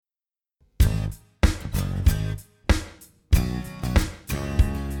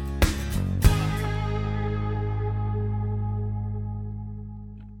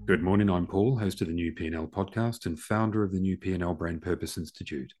Good morning, I'm Paul, host of the New P&L podcast and founder of the New P&L Brand Purpose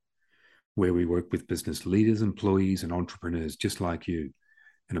Institute, where we work with business leaders, employees, and entrepreneurs just like you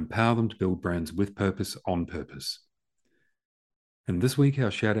and empower them to build brands with purpose on purpose. And this week, our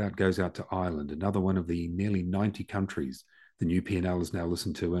shout out goes out to Ireland, another one of the nearly 90 countries the New P&L is now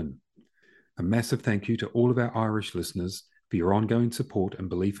listened to in. A massive thank you to all of our Irish listeners for your ongoing support and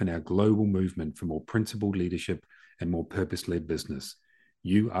belief in our global movement for more principled leadership and more purpose-led business.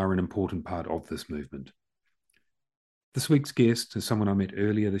 You are an important part of this movement. This week's guest is someone I met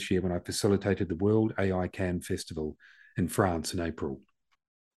earlier this year when I facilitated the World AI Can Festival in France in April.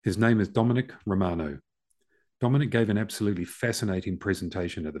 His name is Dominick Romano. Dominick gave an absolutely fascinating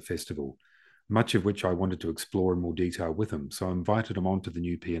presentation at the festival, much of which I wanted to explore in more detail with him, so I invited him onto the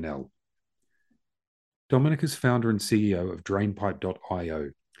New P&L. Dominick is founder and CEO of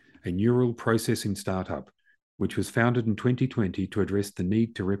Drainpipe.io, a neural processing startup which was founded in 2020 to address the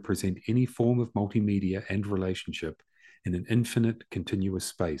need to represent any form of multimedia and relationship in an infinite continuous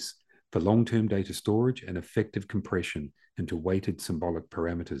space for long-term data storage and effective compression into weighted symbolic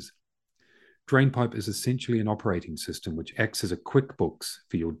parameters. Drainpipe is essentially an operating system which acts as a QuickBooks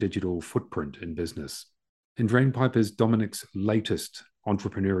for your digital footprint in business. And Drainpipe is Dominick's latest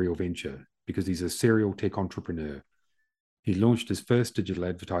entrepreneurial venture because he's a serial tech entrepreneur. He launched his first digital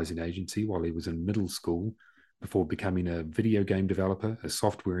advertising agency while he was in middle school, before becoming a video game developer, a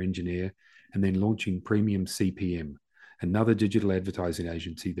software engineer, and then launching Premium CPM, another digital advertising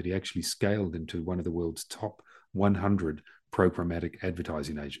agency that he actually scaled into one of the world's top 100 programmatic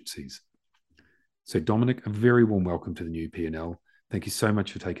advertising agencies. So Dominick, a very warm welcome to the New P&L. Thank you so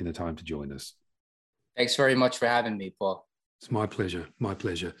much for taking the time to join us. Thanks very much for having me, Paul. It's my pleasure, my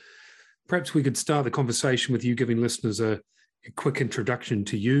pleasure. Perhaps we could start the conversation with you giving listeners a quick introduction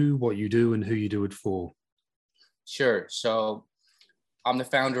to you, what you do and who you do it for. Sure. So I'm the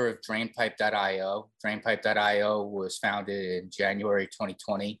founder of Drainpipe.io. Drainpipe.io was founded in January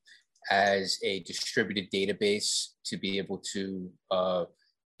 2020 as a distributed database to be able to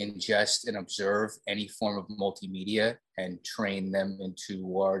ingest and observe any form of multimedia and train them into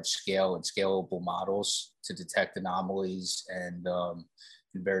large scale and scalable models to detect anomalies and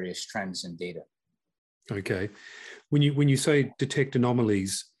various trends in data. Okay. When you say detect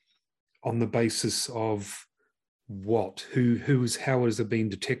anomalies, on the basis of what? How has it been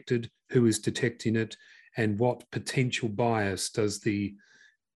detected? Who is detecting it? And what potential bias does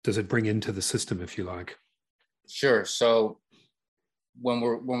it bring into the system, if you like? Sure. So when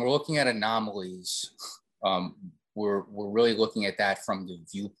we're looking at anomalies, we're really looking at that from the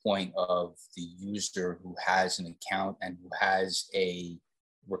viewpoint of the user who has an account and who has a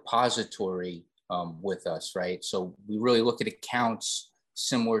repository with us, right? So we really look at accounts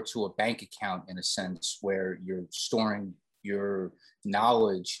similar to a bank account in a sense, where you're storing your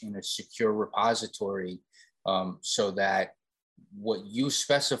knowledge in a secure repository, so that what you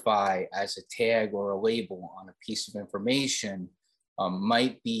specify as a tag or a label on a piece of information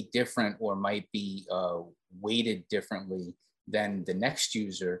might be different or might be weighted differently than the next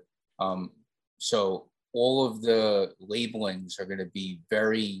user. So all of the labelings are going to be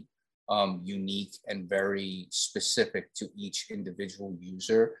very unique and very specific to each individual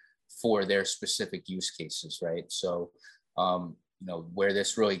user for their specific use cases, right? So, where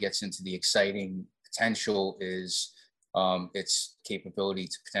this really gets into the exciting potential is its capability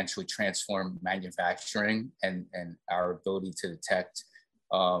to potentially transform manufacturing and our ability to detect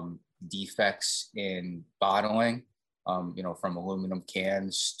defects in bottling, from aluminum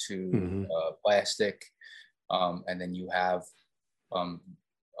cans to plastic. And then you have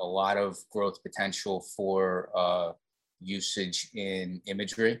a lot of growth potential for usage in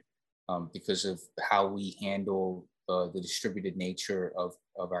imagery because of how we handle the distributed nature of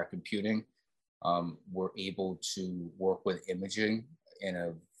our computing. We're able to work with imaging in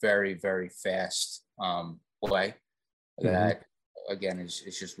a very, very fast way that, again, is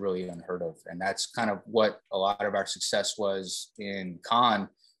just really unheard of. And that's kind of what a lot of our success was in Cannes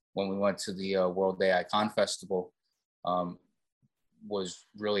when we went to the World AI Con Festival. Was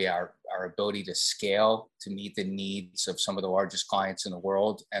really our ability to scale to meet the needs of some of the largest clients in the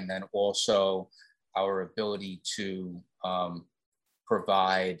world, and then also our ability to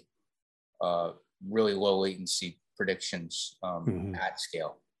provide really low latency predictions at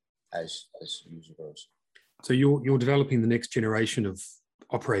scale as user grows. So you're developing the next generation of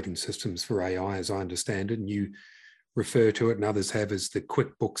operating systems for AI, as I understand it, and you refer to it, and others have, as the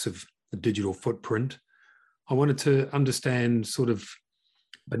QuickBooks of the digital footprint. I wanted to understand sort of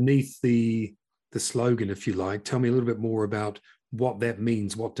beneath the slogan, if you like. Tell me a little bit more about what that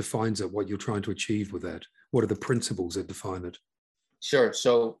means, what defines it, what you're trying to achieve with that. What are the principles that define it? Sure.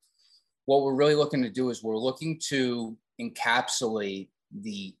 So what we're really looking to do is we're looking to encapsulate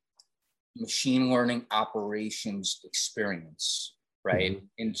the machine learning operations experience, right,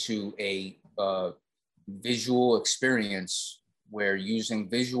 into a visual experience where, using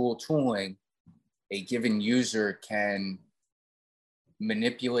visual tooling, a given user can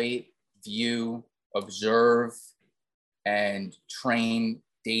manipulate, view, observe, and train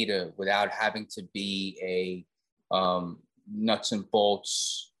data without having to be a nuts and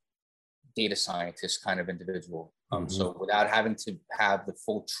bolts data scientist kind of individual. So without having to have the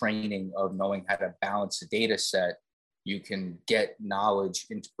full training of knowing how to balance a data set, you can get knowledge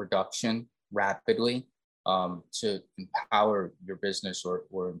into production rapidly to empower your business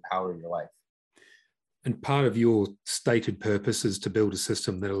or empower your life. And part of your stated purpose is to build a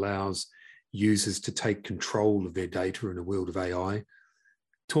system that allows users to take control of their data in a world of AI.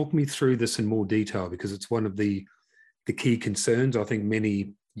 Talk me through this in more detail, because it's one of the key concerns I think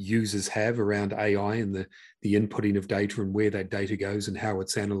many users have around AI and the inputting of data and where that data goes and how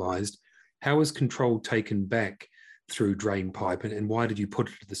it's analyzed. How is control taken back through Drainpipe, and why did you put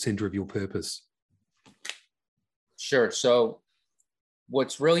it at the center of your purpose? Sure. So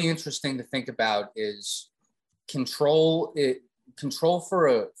what's really interesting to think about is control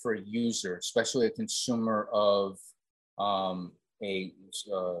for a user, especially a consumer of a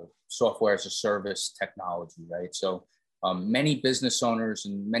software as a service technology, right? So many business owners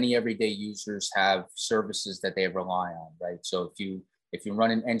and many everyday users have services that they rely on, right? So if you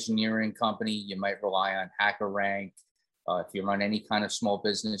run an engineering company, you might rely on HackerRank. If you run any kind of small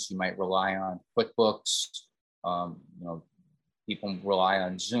business, you might rely on QuickBooks. People rely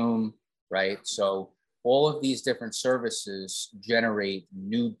on Zoom, right? So all of these different services generate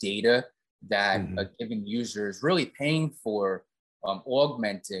new data that a given user is really paying for,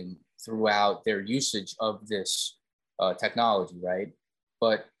 augmenting throughout their usage of this technology, right?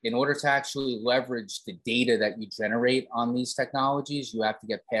 But in order to actually leverage the data that you generate on these technologies, you have to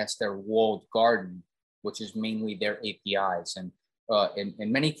get past their walled garden, which is mainly their APIs. And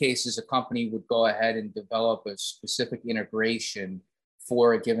in many cases, a company would go ahead and develop a specific integration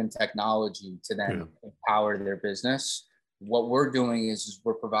for a given technology to then empower their business. What we're doing is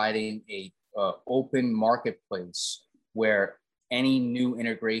we're providing a open marketplace where any new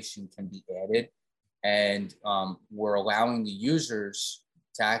integration can be added, and we're allowing the users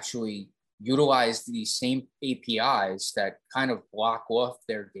to actually utilize these same APIs that kind of block off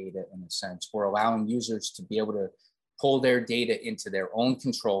their data in a sense. We're allowing users to be able to pull their data into their own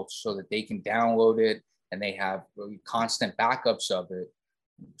control so that they can download it and they have really constant backups of it,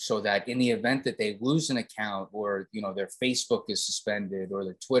 so that in the event that they lose an account, or their Facebook is suspended or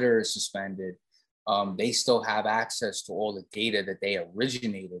their Twitter is suspended, they still have access to all the data that they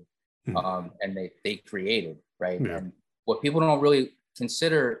originated and they created, right? Yeah. And what people don't really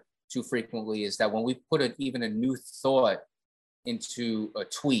consider too frequently is that when we put even a new thought into a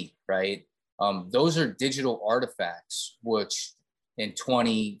tweet, right? Those are digital artifacts, which in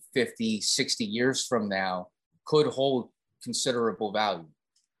 20, 50, 60 years from now could hold considerable value.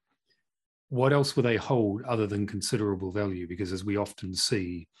 What else will they hold other than considerable value? Because as we often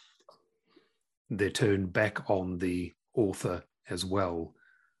see, they're turned back on the author as well.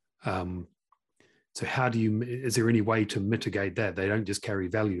 So is there any way to mitigate that? They don't just carry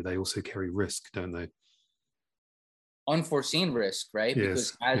value, they also carry risk, don't they? Unforeseen risk, right?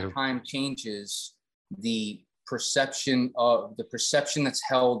 Yes. Because as time changes, the perception that's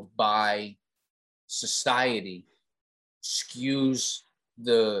held by society skews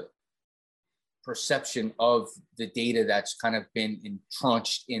the perception of the data that's kind of been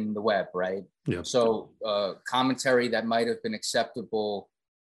entrenched in the web, right? Yeah. So commentary that might have been acceptable,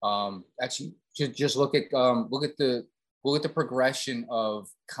 actually just look at the progression of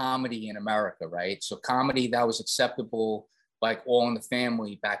comedy in America, right? So comedy that was acceptable, like All in the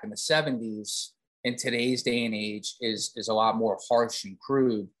Family back in the 70s, in today's day and age is a lot more harsh and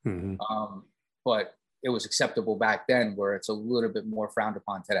crude. But it was acceptable back then, where it's a little bit more frowned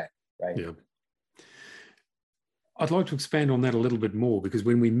upon today, right? Yeah. I'd like to expand on that a little bit more, because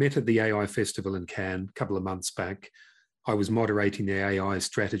when we met at the AI Festival in Cannes a couple of months back, I was moderating the AI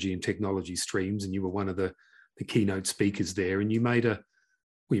strategy and technology streams, and you were one of the keynote speakers there. And you made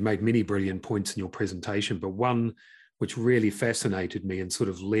many brilliant points in your presentation, but one which really fascinated me and sort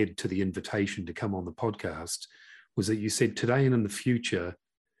of led to the invitation to come on the podcast was that you said today and in the future,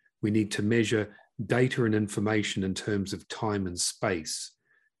 we need to measure data and information in terms of time and space.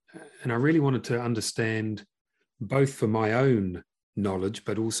 And I really wanted to understand, both for my own knowledge,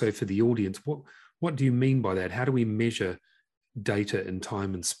 but also for the audience, what do you mean by that? How do we measure data in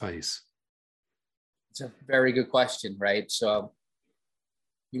time and space? It's a very good question, right? So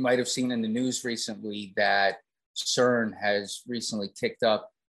you might have seen in the news recently that CERN has recently kicked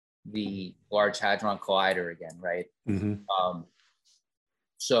up the Large Hadron Collider again, right? Mm-hmm.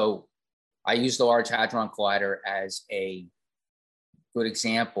 So I use the Large Hadron Collider as a good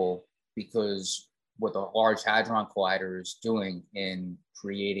example because what the Large Hadron Collider is doing in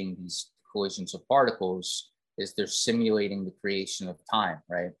creating these collisions of particles is they're simulating the creation of time,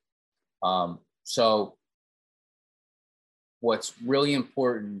 right? So what's really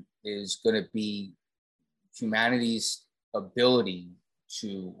important is going to be humanity's ability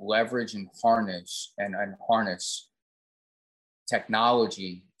to leverage and harness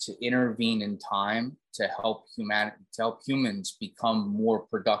technology to intervene in time to help humans become more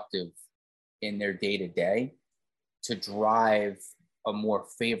productive in their day-to-day, to drive a more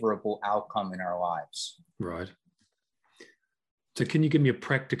favorable outcome in our lives. Right. So can you give me a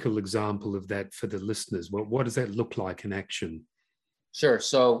practical example of that for the listeners? What does that look like in action? Sure.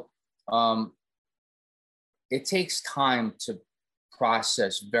 So it takes time to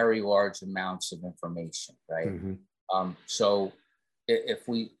process very large amounts of information, right? Mm-hmm. So if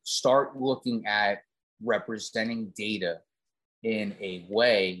we start looking at representing data in a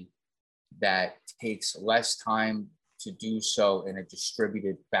way that takes less time to do so in a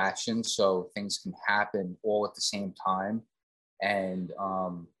distributed fashion, so things can happen all at the same time and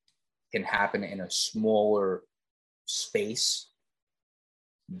can happen in a smaller space,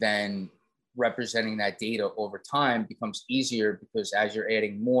 then representing that data over time becomes easier because as you're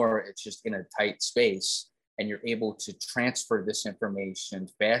adding more, it's just in a tight space and you're able to transfer this information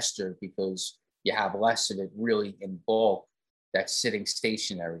faster because you have less of it really in bulk that's sitting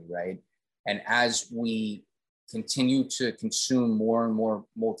stationary, right? And as we continue to consume more and more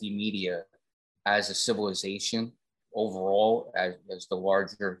multimedia as a civilization overall, as the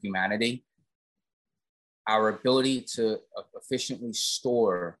larger humanity, our ability to efficiently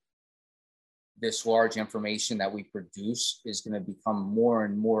store this large information that we produce is going to become more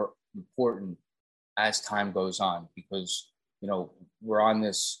and more important as time goes on, because, you know, we're on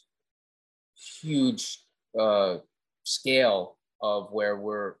this huge scale of where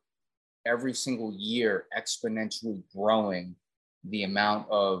we're every single year exponentially growing the amount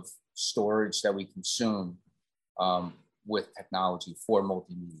of storage that we consume with technology for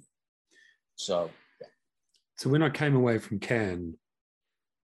multimedia. So when I came away from Cannes,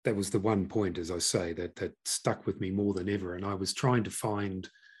 that was the one point, as I say, that stuck with me more than ever. And I was trying to find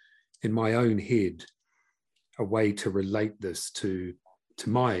in my own head a way to relate this to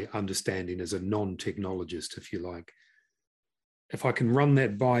my understanding as a non-technologist, if you like. If I can run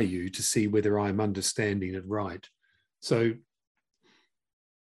that by you to see whether I'm understanding it right. So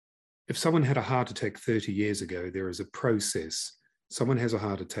if someone had a heart attack 30 years ago, there is a process. Someone has a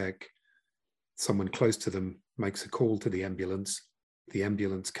heart attack, someone close to them makes a call to the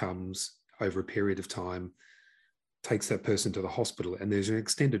ambulance comes over a period of time, takes that person to the hospital, and there's an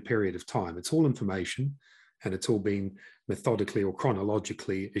extended period of time. It's all information, and it's all been methodically or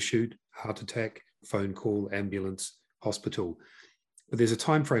chronologically issued: heart attack, phone call, ambulance, hospital. But there's a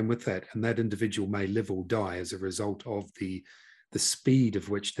time frame with that, and that individual may live or die as a result of the speed of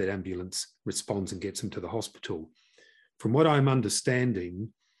which that ambulance responds and gets them to the hospital. From what I'm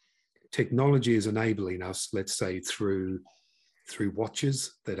understanding, technology is enabling us, let's say, through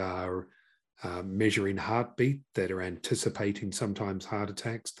watches that are measuring heartbeat, that are anticipating sometimes heart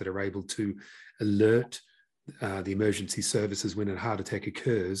attacks, that are able to alert the emergency services when a heart attack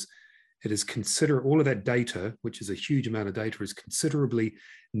occurs. It is all of that data, which is a huge amount of data, is considerably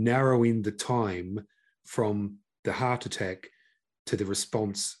narrowing the time from the heart attack to the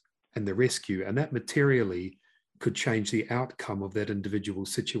response and the rescue. And that materially could change the outcome of that individual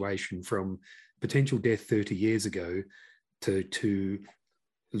situation from potential death 30 years ago to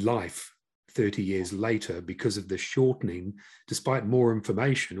life 30 years later, because of the shortening, despite more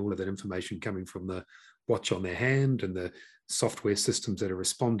information, all of that information coming from the watch on their hand and the software systems that are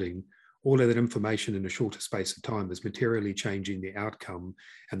responding. All of that information in a shorter space of time is materially changing the outcome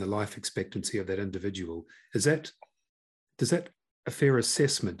and the life expectancy of that individual. Does that a fair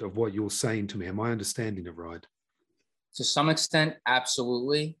assessment of what you're saying to me? Am I understanding it right? To some extent,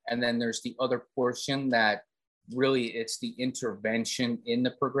 absolutely. And then there's the other portion that really it's the intervention in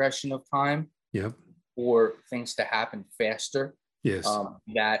the progression of time. Yep. For things to happen faster. Yes.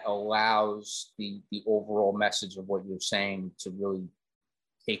 That allows the overall message of what you're saying to really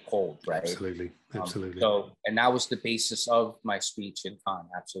take hold, right? Absolutely. And that was the basis of my speech in Cannes.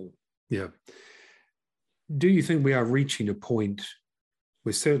 Absolutely. Yeah. Do you think we are reaching a point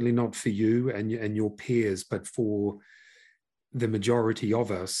where, certainly not for you and your peers, but for the majority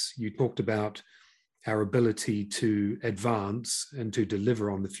of us, you talked about our ability to advance and to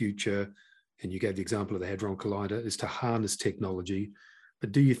deliver on the future, and you gave the example of the Hadron Collider, is to harness technology.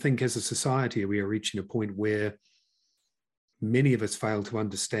 But do you think as a society we are reaching a point where many of us fail to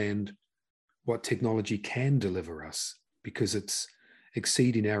understand what technology can deliver us because it's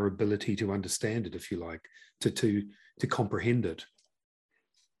exceeding our ability to understand it, if you like, to comprehend it?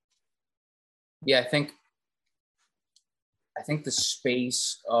 Yeah, I think the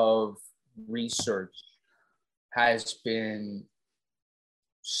space of research has been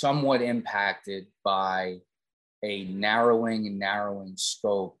somewhat impacted by a narrowing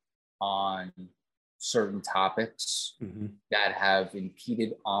scope on certain topics that have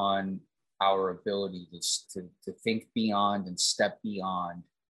impeded on our ability to think beyond and step beyond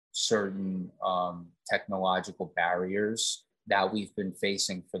certain technological barriers that we've been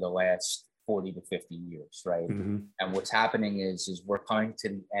facing for the last 40 to 50 years, right? And what's happening is we're coming to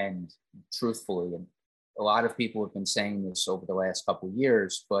the end, truthfully, and a lot of people have been saying this over the last couple of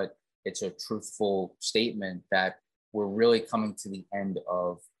years, but it's a truthful statement that we're really coming to the end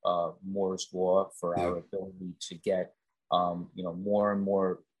of Moore's law for our ability to get more and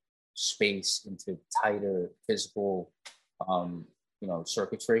more space into tighter physical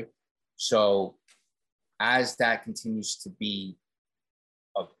circuitry. So as that continues to be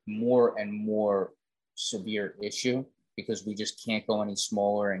a more and more severe issue, because we just can't go any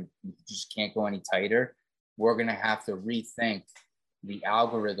smaller and we just can't go any tighter, we're going to have to rethink the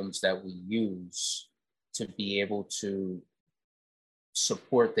algorithms that we use to be able to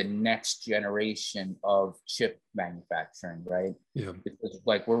support the next generation of chip manufacturing, right? Yeah. Because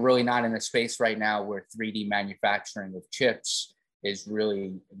like we're really not in a space right now where 3D manufacturing of chips is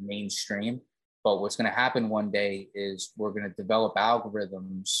really mainstream. But what's going to happen one day is we're going to develop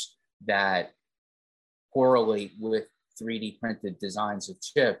algorithms that correlate with 3D printed designs of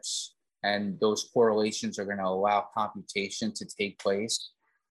chips. And those correlations are going to allow computation to take place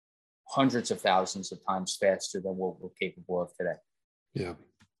hundreds of thousands of times faster than what we're capable of today. Yeah.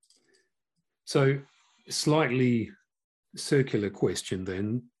 So slightly circular question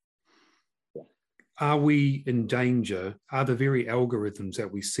then. Yeah. Are we in danger? Are the very algorithms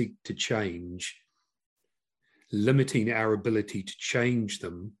that we seek to change limiting our ability to change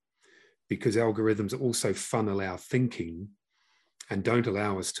them, because algorithms also funnel our thinking and don't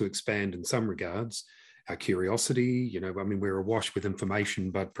allow us to expand in some regards? Our curiosity, we're awash with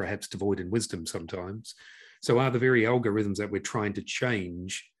information, but perhaps devoid in wisdom sometimes. So are the very algorithms that we're trying to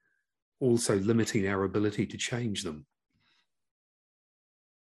change also limiting our ability to change them?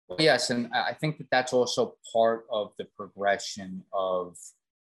 Yes, and I think that that's also part of the progression of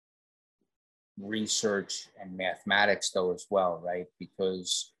research and mathematics, though, as well, right?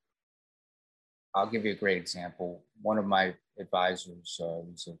 Because I'll give you a great example. One of my advisors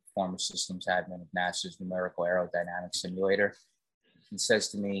was a former systems admin of NASA's numerical aerodynamics simulator. He says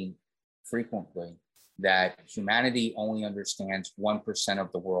to me frequently that humanity only understands 1%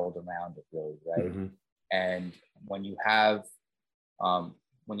 of the world around it, really, right? And when you have,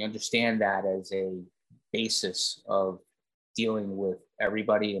 when you understand that as a basis of dealing with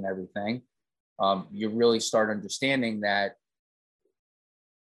everybody and everything, you really start understanding that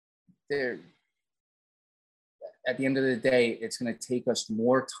at the end of the day, it's going to take us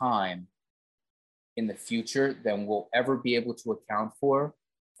more time in the future than we'll ever be able to account for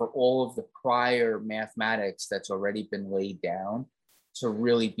all of the prior mathematics that's already been laid down to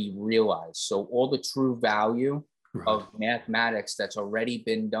really be realized. So all the true value of mathematics that's already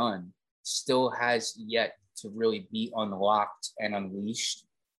been done still has yet to really be unlocked and unleashed,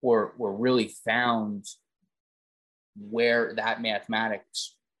 or really found where that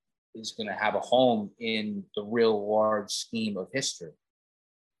mathematics is going to have a home in the real large scheme of history.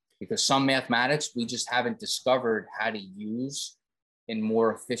 Because some mathematics we just haven't discovered how to use in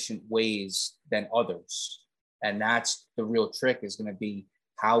more efficient ways than others. And that's the real trick, is going to be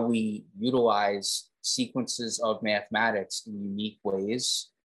how we utilize sequences of mathematics in unique ways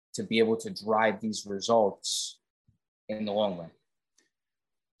to be able to drive these results in the long run.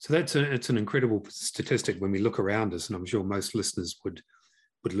 So it's an incredible statistic when we look around us, and I'm sure most listeners would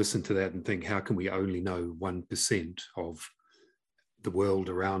listen to that and think, how can we only know 1% of the world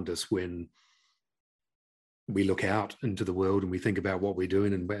around us, when we look out into the world and we think about what we're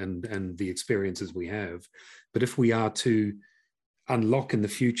doing and the experiences we have. But if we are to unlock in the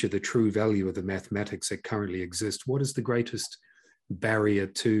future the true value of the mathematics that currently exist, what is the greatest barrier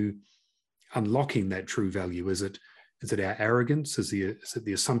to unlocking that true value? Is it our arrogance? Is it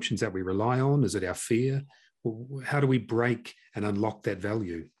the assumptions that we rely on? Is it our fear? How do we break and unlock that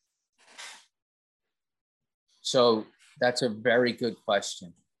value? So that's a very good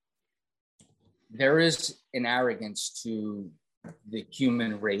question. there is an arrogance to the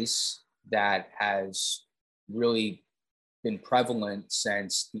human race that has really been prevalent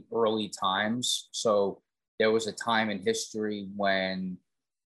since the early times. So there was a time in history when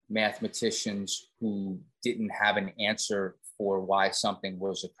mathematicians who didn't have an answer for why something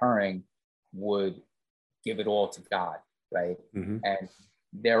was occurring would give it all to God, right? Mm-hmm. And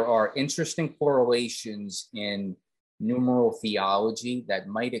there are interesting correlations in numeral theology that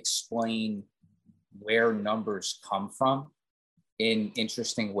might explain where numbers come from in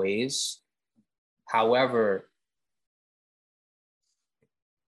interesting ways. However,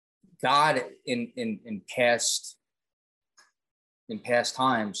 God in past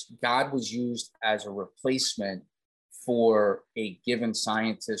times, God was used as a replacement for a given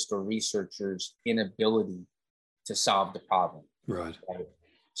scientist or researcher's inability to solve the problem. Right.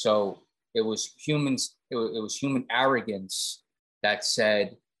 So it was humans, it was human arrogance that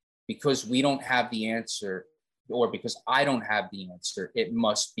said, because we don't have the answer, or because I don't have the answer, it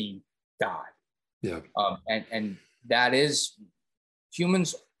must be God. Yeah. And that is,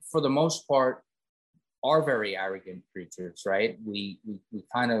 humans for the most part are very arrogant creatures, right? We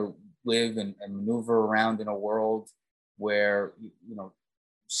kind of live and maneuver around in a world where, you know,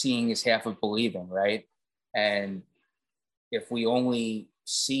 seeing is half of believing, right? And if we only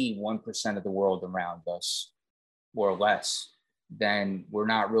see 1% of the world around us or less, then we're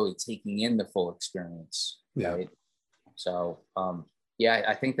not really taking in the full experience, right? So yeah,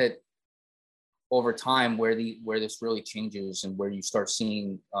 I think that over time, where this really changes and where you start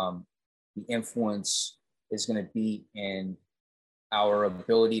seeing the influence is going to be in our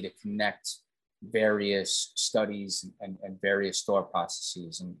ability to connect various studies and various thought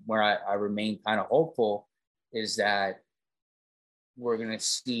processes. And where I remain kind of hopeful is that we're going to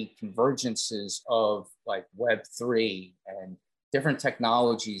see convergences of like Web3 and different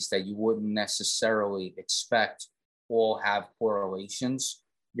technologies that you wouldn't necessarily expect all have correlations.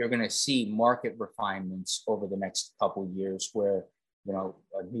 You're going to see market refinements over the next couple of years where, you know,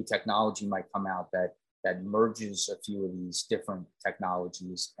 a new technology might come out that merges a few of these different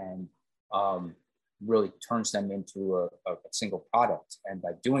technologies and really turns them into a single product. And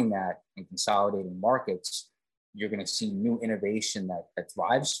by doing that and consolidating markets, you're going to see new innovation that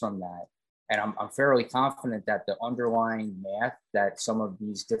thrives from that. And I'm fairly confident that the underlying math that some of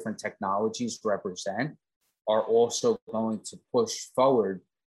these different technologies represent are also going to push forward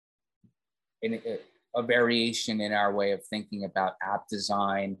in a variation in our way of thinking about app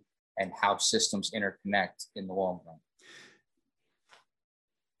design and how systems interconnect in the long run.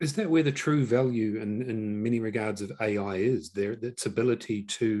 Is that where the true value in many regards of AI is? Its ability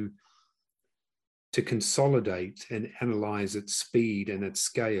to consolidate and analyze at speed and at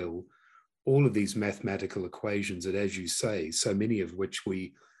scale all of these mathematical equations that, as you say, so many of which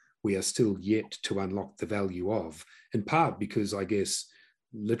we are still yet to unlock the value of, in part because I guess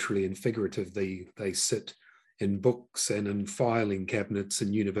literally and figuratively they sit in books and in filing cabinets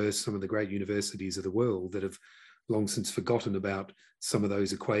in some of the great universities of the world that have long since forgotten about some of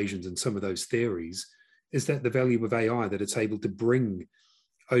those equations and some of those theories. Is that the value of AI, that it's able to bring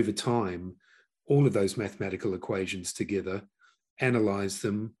over time all of those mathematical equations together, analyze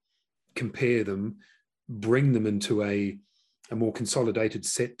them, compare them, bring them into a more consolidated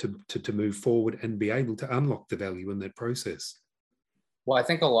set to move forward and be able to unlock the value in that process? Well, I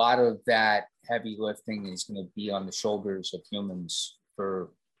think a lot of that heavy lifting is going to be on the shoulders of humans for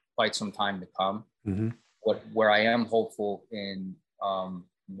quite some time to come. Mm-hmm. Where I am hopeful in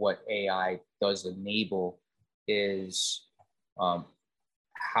what AI does enable is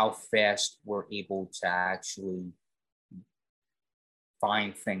how fast we're able to actually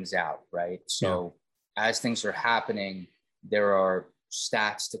find things out, right? So as things are happening, there are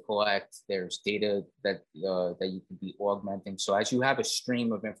stats to collect, there's data that you can be augmenting. So as you have a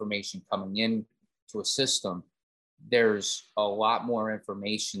stream of information coming in to a system, there's a lot more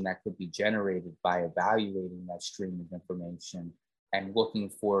information that could be generated by evaluating that stream of information and looking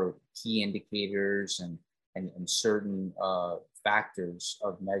for key indicators and certain factors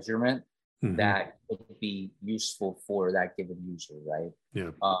of measurement that would be useful for that given user, right?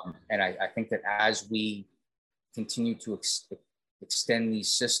 Yeah. And I think that as we continue to extend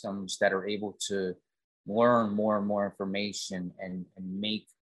these systems that are able to learn more and more information and make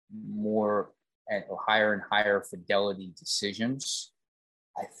more and higher and higher fidelity decisions,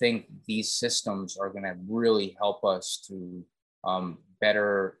 I think these systems are going to really help us to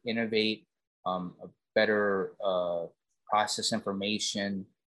better innovate, better process information,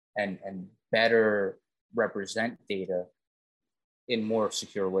 and better represent data in more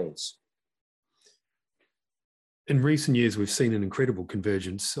secure ways. In recent years, we've seen an incredible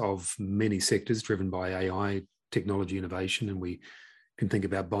convergence of many sectors driven by AI, technology innovation, and we can think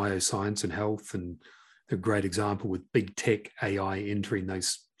about bioscience and health, and a great example with big tech AI entering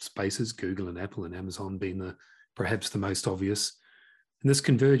those spaces, Google and Apple and Amazon being perhaps the most obvious. And this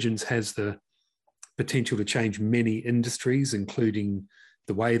convergence has the potential to change many industries, including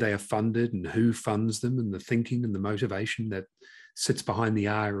the way they are funded and who funds them, and the thinking and the motivation that sits behind the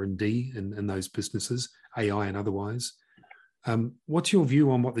R&D in those businesses, AI and otherwise. What's your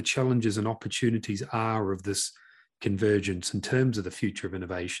view on what the challenges and opportunities are of this convergence in terms of the future of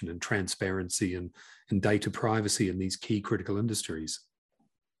innovation and transparency and data privacy in these key critical industries?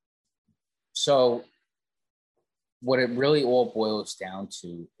 So what it really all boils down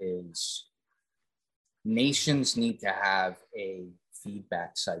to is nations need to have a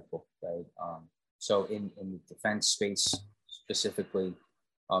feedback cycle, right? So in the defense space specifically,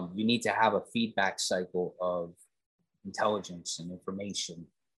 you need to have a feedback cycle of intelligence and information.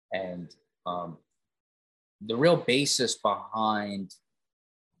 And the real basis behind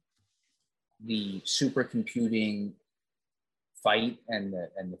the supercomputing fight and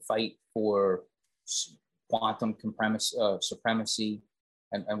the fight for quantum supremacy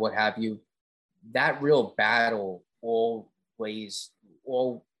and what have you, that real battle all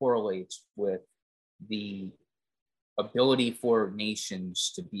correlates with the ability for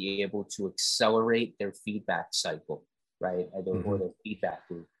nations to be able to accelerate their feedback cycle, right? Or their feedback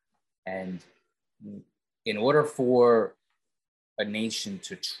loop. And in order for a nation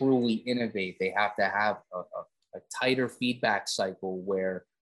to truly innovate, they have to have a tighter feedback cycle where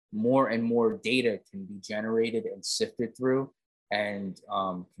more and more data can be generated and sifted through and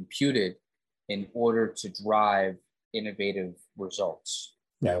computed in order to drive innovative results,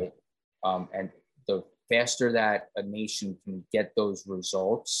 right? And the faster that a nation can get those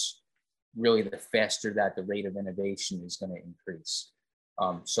results, really the faster that the rate of innovation is going to increase.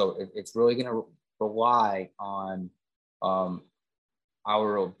 So it's really going to rely on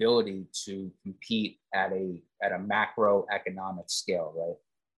our ability to compete at a macroeconomic scale,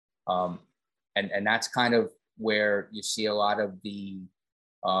 right? And that's kind of where you see a lot of the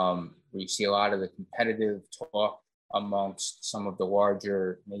competitive talk amongst some of the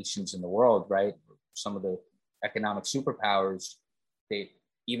larger nations in the world, right? Some of the economic superpowers, they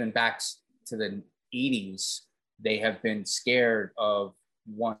even back to the 80s, they have been scared of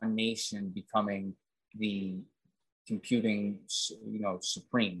one nation becoming the computing,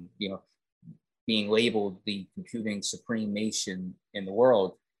 supreme, being labeled the computing supreme nation in the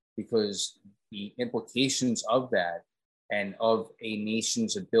world, because the implications of that and of a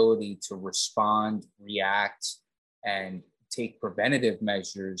nation's ability to respond, react, and take preventative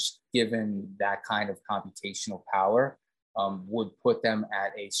measures given that kind of computational power would put them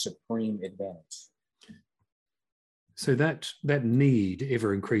at a supreme advantage. So that need,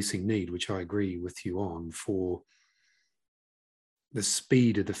 ever increasing need, which I agree with you on, for the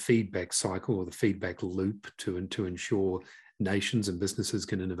speed of the feedback cycle or the feedback loop to ensure nations and businesses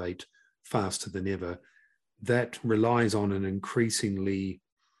can innovate faster than ever, that relies on an increasingly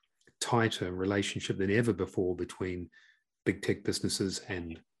tighter relationship than ever before between big tech businesses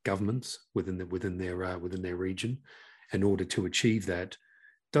and governments within their region. In order to achieve that,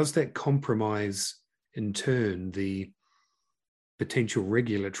 does that compromise in turn the potential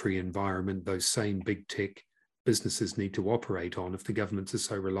regulatory environment those same big tech businesses need to operate on if the governments are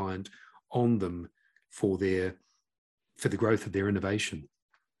so reliant on them for the growth of their innovation?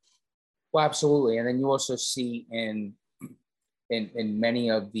 Well, absolutely. And then you also see in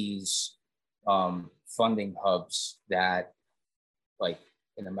many of these funding hubs that, like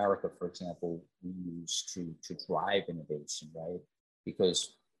in America, for example, we use to drive innovation, right?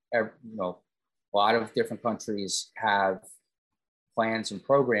 Because a lot of different countries have plans and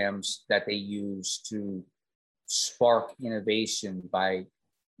programs that they use to spark innovation by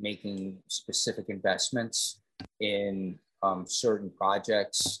making specific investments in certain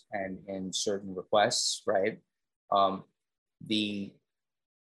projects and in certain requests, right? I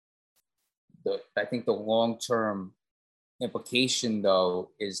think the long-term implication, though,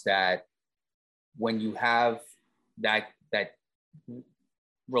 is that when you have that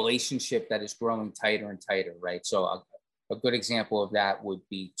relationship that is growing tighter and tighter, right? So a good example of that would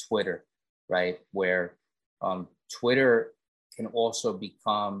be Twitter, right? Where Twitter can also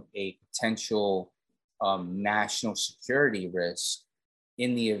become a potential national security risk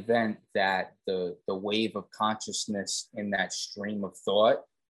in the event that the wave of consciousness in that stream of thought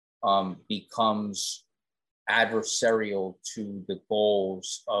becomes adversarial to the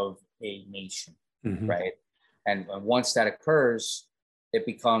goals of a nation, right? And once that occurs, it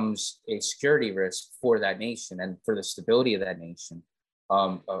becomes a security risk for that nation and for the stability of that nation.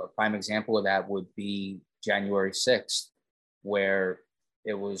 A prime example of that would be January 6th, where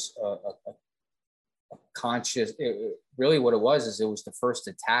it was a conscious, really what it was is it was the first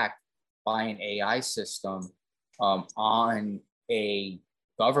attack by an AI system on a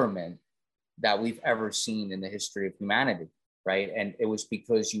government that we've ever seen in the history of humanity, right? And it was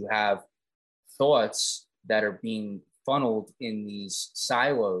because you have thoughts that are being funneled in these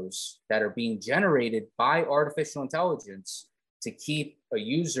silos that are being generated by artificial intelligence to keep a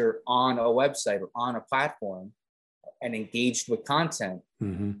user on a website or on a platform and engaged with content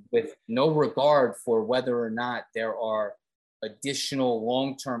with no regard for whether or not there are additional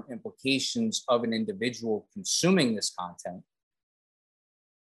long-term implications of an individual consuming this content,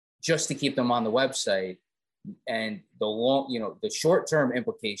 just to keep them on the website. And the short-term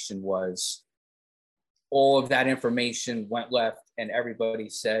implication was all of that information went left and everybody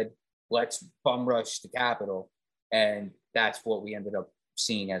said, let's bum rush the Capitol. And that's what we ended up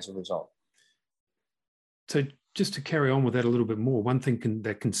seeing as a result. So just to carry on with that a little bit more, one thing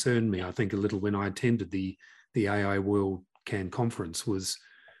that concerned me, I think, a little when I attended the AI World CAN conference was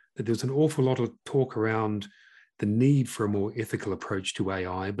that there was an awful lot of talk around the need for a more ethical approach to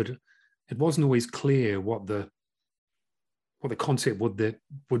AI, but it wasn't always clear what the concept would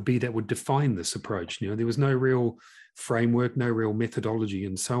be that would define this approach. There was no real framework, no real methodology,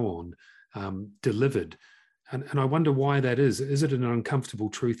 and so on delivered. And I wonder why that is. Is it an uncomfortable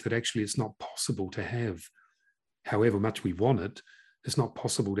truth that actually it's not possible to have, however much we want it, it's not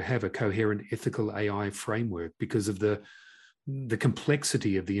possible to have a coherent ethical AI framework because of the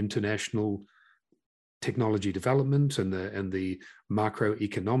complexity of the international technology development and the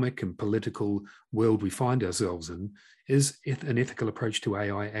macroeconomic and political world we find ourselves in? Is an ethical approach to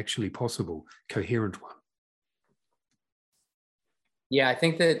AI actually possible, coherent one? Yeah, I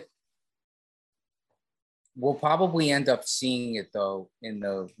think that we'll probably end up seeing it, though, in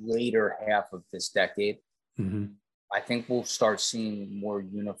the later half of this decade. I think we'll start seeing more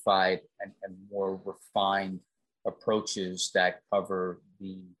unified and more refined approaches that cover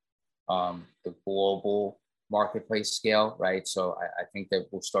the global marketplace scale, right? So I think that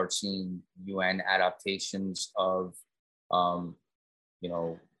we'll start seeing UN adaptations of,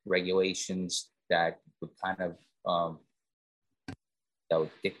 regulations that would kind of that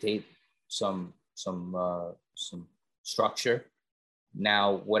would dictate some structure.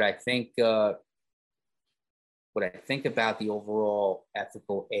 Now, what I think about the overall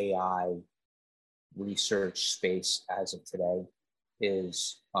ethical AI research space as of today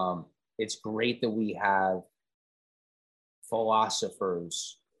is it's great that we have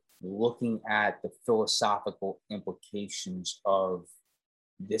philosophers looking at the philosophical implications of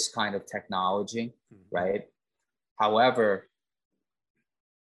this kind of technology, right? However,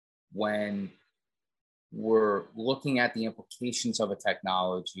 when we're looking at the implications of a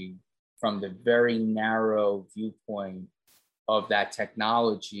technology from the very narrow viewpoint of that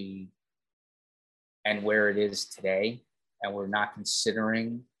technology and where it is today, and we're not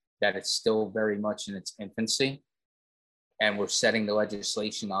considering that it's still very much in its infancy, and we're setting the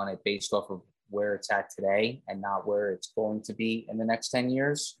legislation on it based off of where it's at today and not where it's going to be in the next 10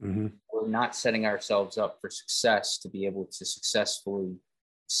 years, we're not setting ourselves up for success to be able to successfully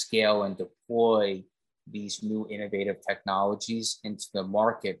scale and deploy these new innovative technologies into the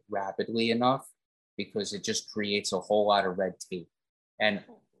market rapidly enough, because it just creates a whole lot of red tape. And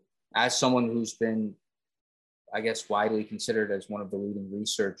as someone who's been, I guess, widely considered as one of the leading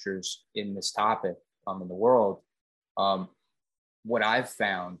researchers in this topic in the world, what I've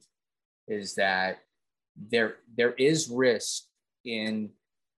found is that there is risk in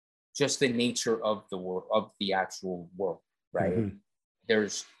just the nature of the world, of the actual world, right?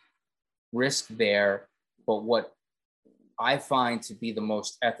 There's risk there, but what I find to be the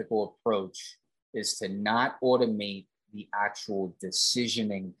most ethical approach is to not automate the actual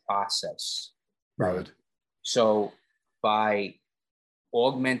decisioning process, right? So by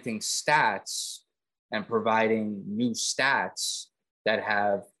augmenting stats and providing new stats that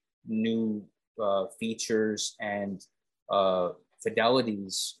have new features and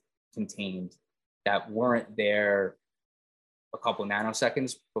fidelities contained that weren't there a couple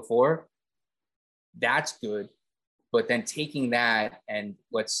nanoseconds before, that's good. But then taking that and,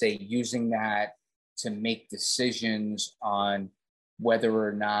 let's say, using that to make decisions on whether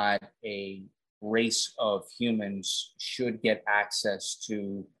or not a race of humans should get access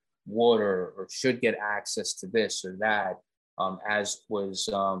to water or should get access to this or that, as was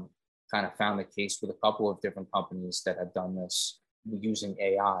kind of found the case with a couple of different companies that have done this using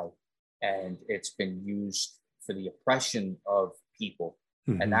AI. And it's been used for the oppression of people,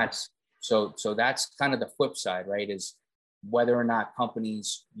 And so that's kind of the flip side, right? Is whether or not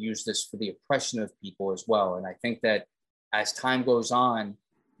companies use this for the oppression of people as well. And I think that as time goes on,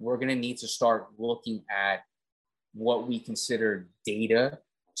 we're going to need to start looking at what we consider data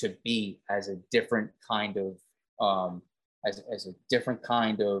to be as a different kind of as a different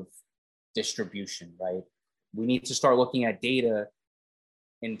kind of distribution, right? We need to start looking at data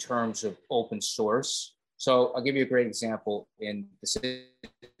in terms of open source. So I'll give you a great example. In the situation,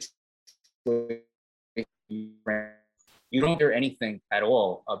 you don't hear anything at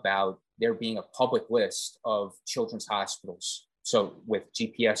all about there being a public list of children's hospitals. So with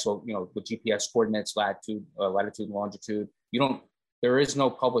GPS, with GPS coordinates, latitude, and longitude, there is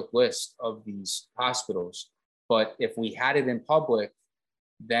no public list of these hospitals. But if we had it in public,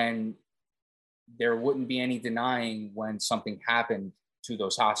 then there wouldn't be any denying when something happened to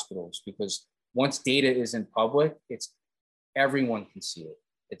those hospitals, because once data is in public, everyone can see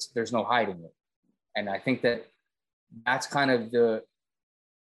it. There's no hiding it. And I think that's kind of the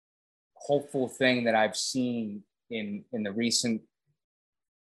hopeful thing that I've seen in the recent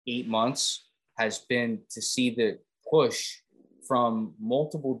 8 months, has been to see the push from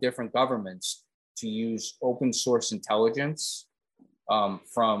multiple different governments to use open source intelligence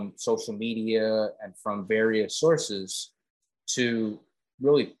from social media and from various sources to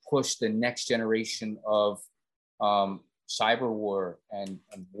really push the next generation of cyber war and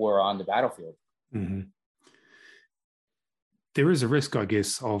war on the battlefield. Mm-hmm. There is a risk, I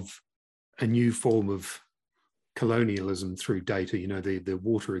guess, of a new form of colonialism through data. The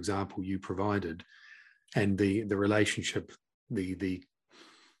water example you provided, and the relationship, the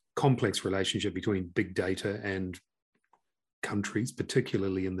complex relationship between big data and countries,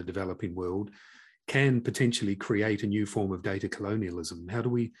 particularly in the developing world, can potentially create a new form of data colonialism. How do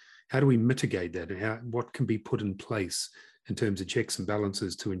we mitigate that, and what can be put in place in terms of checks and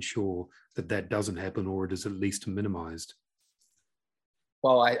balances to ensure that doesn't happen, or it is at least minimized?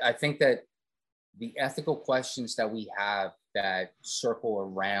 Well, I think that the ethical questions that we have that circle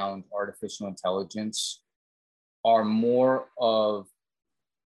around artificial intelligence are more of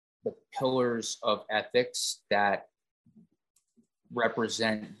the pillars of ethics that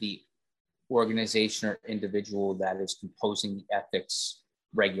represent the organization or individual that is composing the ethics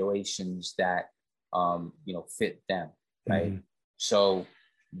regulations that fit them, right? Mm-hmm. So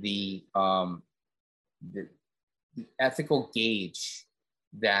the ethical gauge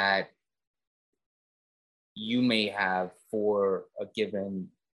that you may have for a given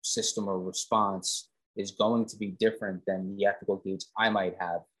system or response is going to be different than the ethical gauge I might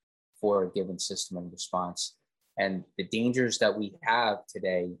have for a given system and response. And the dangers that we have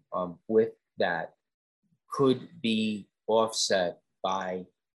today with that could be offset by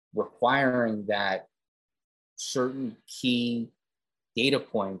requiring that certain key data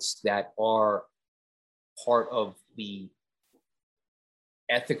points that are part of the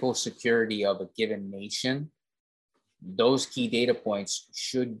ethical security of a given nation, those key data points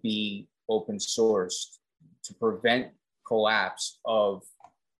should be open sourced to prevent collapse of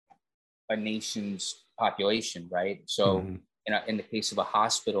a nation's population, right? So in the case of a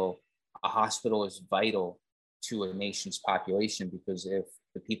hospital is vital to a nation's population, because if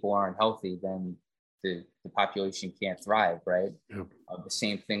the people aren't healthy, then the population can't thrive, right? Yep. The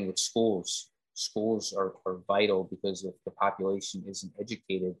same thing with schools. Schools are vital, because if the population isn't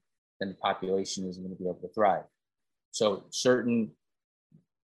educated, then the population isn't going to be able to thrive. So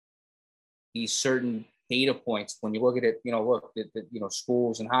these certain data points, when you look at it,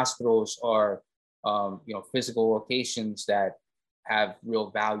 schools and hospitals are, physical locations that have real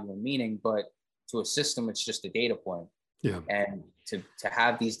value and meaning, but to a system, it's just a data point. Yeah. And to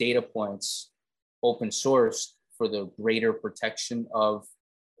have these data points open sourced for the greater protection of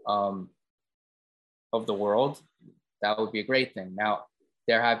the world, that would be a great thing. Now,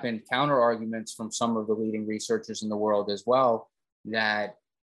 there have been counter arguments from some of the leading researchers in the world as well, that,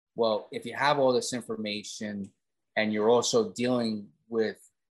 well, if you have all this information and you're also dealing with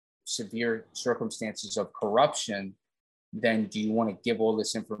severe circumstances of corruption, then do you want to give all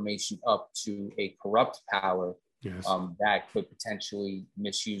this information up to a corrupt power? Yes. That could potentially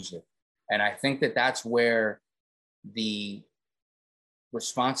misuse it? And I think that that's where the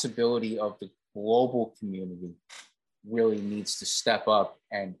responsibility of the global community really needs to step up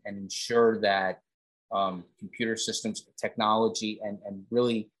and ensure that computer systems, technology, and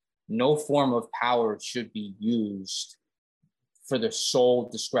really no form of power should be used for the sole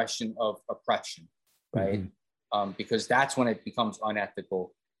discretion of oppression, right? Mm-hmm. Because that's when it becomes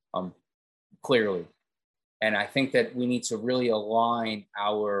unethical, clearly. And I think that we need to really align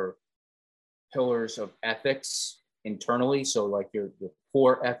our pillars of ethics internally. So like your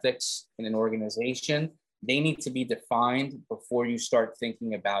core ethics in an organization, they need to be defined before you start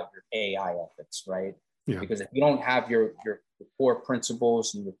thinking about your AI ethics, right? Yeah. Because if you don't have your core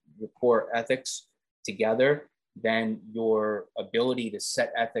principles and your core ethics together, then your ability to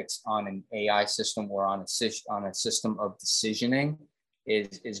set ethics on an AI system or on a system of decisioning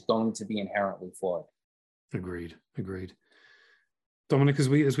is going to be inherently flawed. Agreed. Dominic,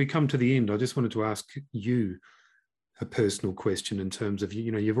 as we come to the end, I just wanted to ask you a personal question in terms of,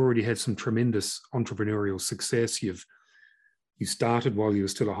 you've already had some tremendous entrepreneurial success. You started while you were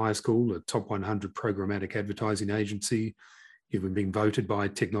still a high school, a top 100 programmatic advertising agency. You've been voted by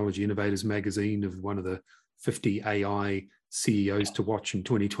Technology Innovators magazine of one of the 50 AI CEOs to watch in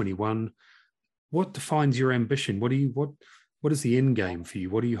 2021. What defines your ambition? What is the end game for you?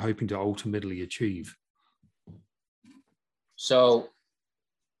 What are you hoping to ultimately achieve? So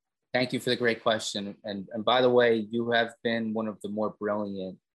thank you for the great question. And by the way, you have been one of the more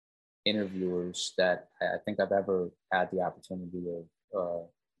brilliant interviewers that I think I've ever had the opportunity of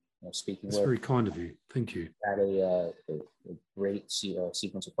speaking with. That's very kind of you. Thank you. Had a great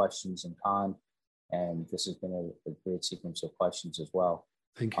sequence of questions in Con, and this has been a great sequence of questions as well.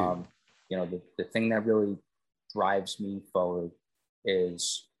 Thank you. The thing that really drives me forward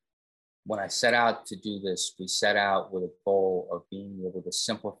is when I set out to do this, we set out with a goal of being able to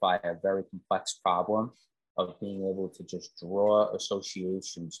simplify a very complex problem, of being able to just draw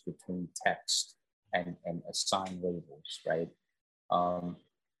associations between text and assign labels, right?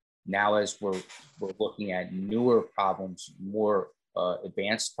 Now, as we're looking at newer problems, more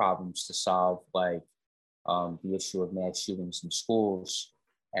advanced problems to solve, like the issue of mass shootings in schools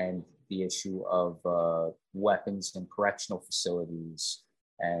and the issue of weapons in correctional facilities,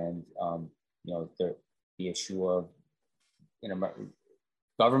 and the issue of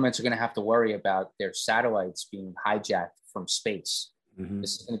governments are going to have to worry about their satellites being hijacked from space. Mm-hmm.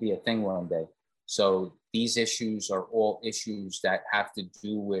 This is going to be a thing one day. So these issues are all issues that have to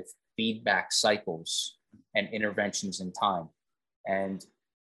do with feedback cycles and interventions in time. And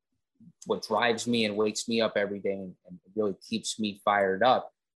what drives me and wakes me up every day and really keeps me fired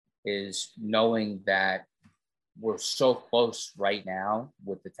up is knowing that we're so close right now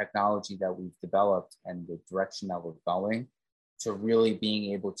with the technology that we've developed and the direction that we're going to really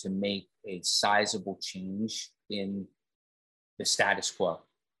being able to make a sizable change in the status quo.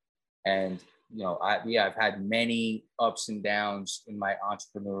 And I've had many ups and downs in my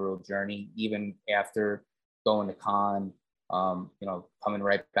entrepreneurial journey, even after going to Con, coming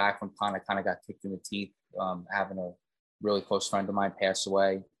right back from Con, I kind of got kicked in the teeth, having a really close friend of mine pass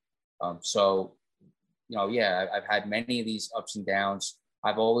away. I've had many of these ups and downs.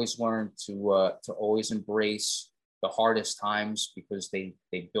 I've always learned to always embrace the hardest times because they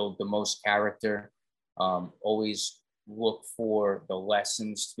build the most character. Always look for the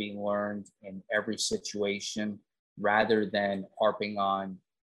lessons to be learned in every situation rather than harping on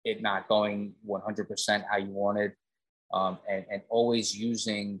it not going 100% how you wanted, and always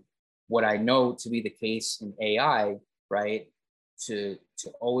using what I know to be the case in AI, right? To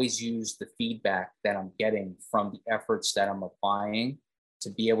always use the feedback that I'm getting from the efforts that I'm applying to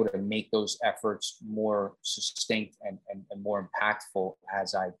be able to make those efforts more succinct and more impactful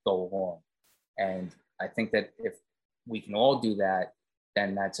as I go along. And I think that if we can all do that,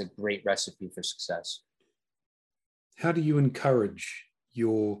 then that's a great recipe for success. How do you encourage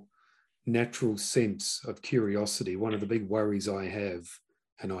your natural sense of curiosity? One of the big worries I have,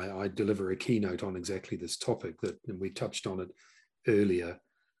 and I deliver a keynote on exactly this topic, and we touched on it earlier,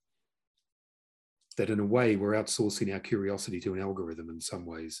 that in a way we're outsourcing our curiosity to an algorithm in some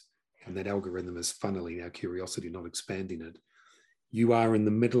ways, and that algorithm is funneling our curiosity, not expanding it. You are in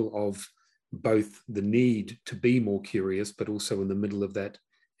the middle of both the need to be more curious, but also in the middle of that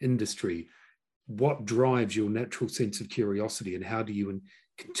industry. What drives your natural sense of curiosity, and how do you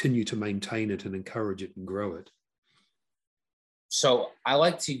continue to maintain it and encourage it and grow it? So I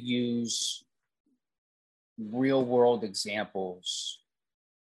like to use real world examples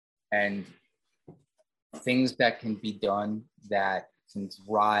and things that can be done that can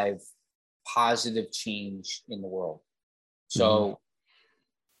drive positive change in the world. So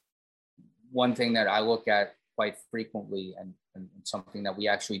one thing that I look at quite frequently and something that we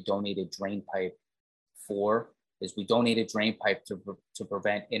actually donated drain pipe for is we donated drain pipe to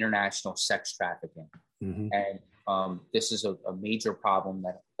prevent international sex trafficking. Mm-hmm. And this is a major problem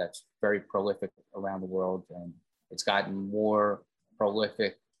that's very prolific around the world, and it's gotten more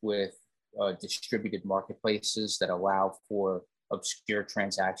prolific with distributed marketplaces that allow for obscure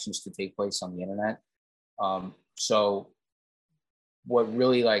transactions to take place on the internet. So what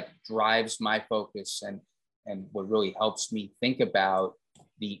really drives my focus and what really helps me think about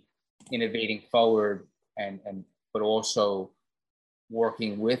the innovating forward but also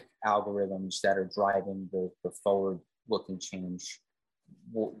working with algorithms that are driving the forward looking change,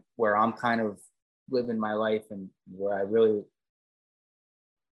 where I'm kind of living my life and where I really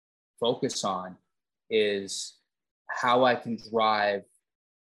focus on is how I can drive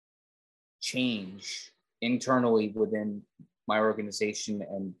change internally within my organization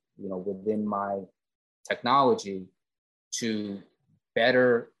and within my technology to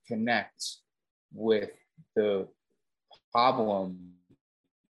better connect with the problem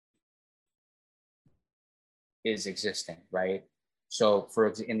is existing, right? So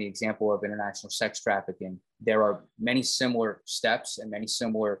in the example of international sex trafficking, there are many similar steps and many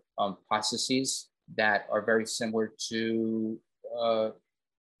similar processes that are very similar to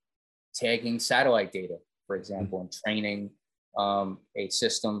tagging satellite data, for example, and training a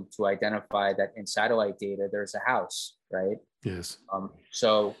system to identify that in satellite data, there's a house, right? Yes.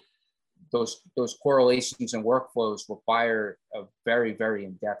 So those correlations and workflows require a very, very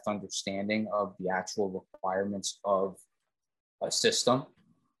in-depth understanding of the actual requirements of a system,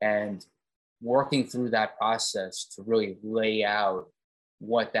 and working through that process to really lay out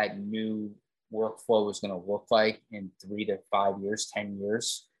what that new workflow is going to look like in 3 to 5 years, 10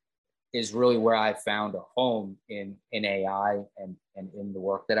 years is really where I found a home in AI and in the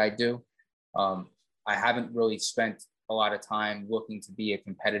work that I do. I haven't really spent a lot of time looking to be a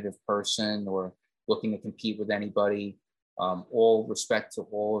competitive person or looking to compete with anybody. All respect to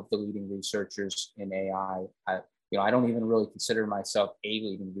all of the leading researchers in AI. I don't even really consider myself a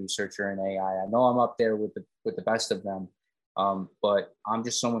leading researcher in AI. I know I'm up there with the best of them, but I'm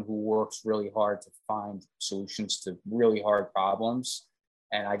just someone who works really hard to find solutions to really hard problems.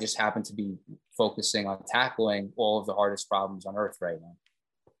 And I just happen to be focusing on tackling all of the hardest problems on Earth right now.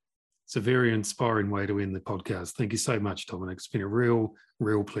 It's a very inspiring way to end the podcast. Thank you so much, Dominick. It's been a real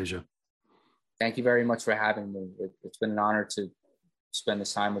pleasure. Thank you very much for having me. It's been an honor to spend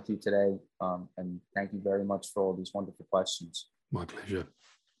this time with you today. And thank you very much for all these wonderful questions. My pleasure.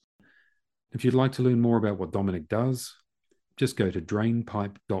 If you'd like to learn more about what Dominick does, just go to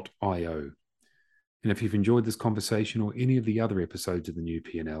drainpipe.io. And if you've enjoyed this conversation or any of the other episodes of the New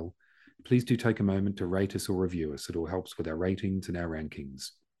P&L, please do take a moment to rate us or review us. It all helps with our ratings and our rankings.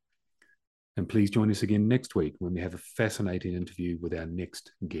 And please join us again next week when we have a fascinating interview with our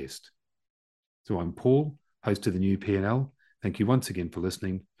next guest. So I'm Paul, host of the New P&L. Thank you once again for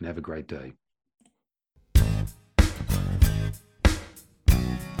listening and have a great day.